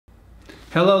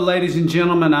Hello ladies and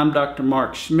gentlemen, I'm Dr.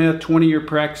 Mark Smith, 20-year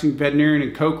practicing veterinarian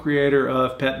and co-creator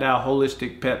of PetDow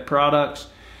Holistic Pet Products.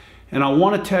 And I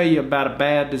want to tell you about a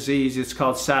bad disease. It's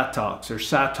called Cytox or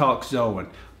cytoxoan,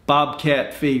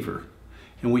 Bobcat fever.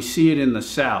 And we see it in the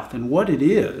South. And what it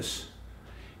is,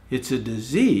 it's a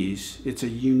disease, it's a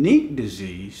unique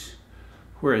disease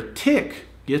where a tick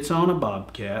gets on a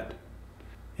bobcat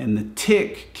and the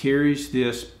tick carries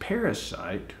this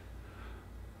parasite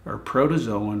or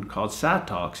protozoan called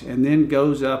Cytox, and then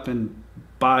goes up and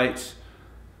bites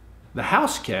the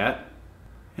house cat,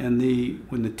 and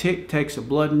when the tick takes a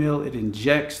blood meal, it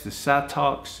injects the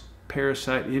Cytox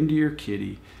parasite into your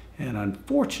kitty. And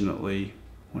unfortunately,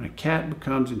 when a cat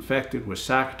becomes infected with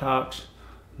Cytox,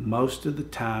 most of the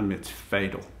time it's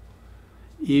fatal.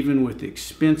 Even with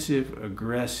expensive,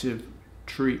 aggressive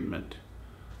treatment,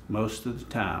 most of the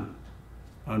time,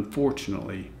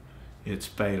 unfortunately, it's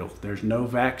fatal. There's no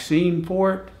vaccine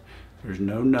for it. There's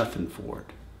no nothing for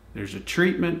it. There's a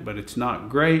treatment, but it's not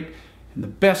great. And the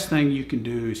best thing you can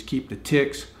do is keep the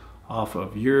ticks off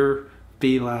of your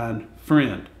feline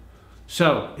friend.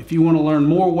 So if you want to learn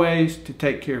more ways to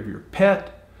take care of your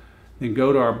pet, then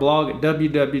go to our blog at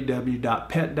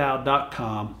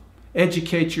www.petdow.com.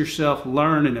 Educate yourself,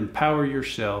 learn, and empower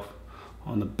yourself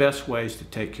on the best ways to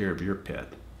take care of your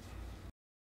pet.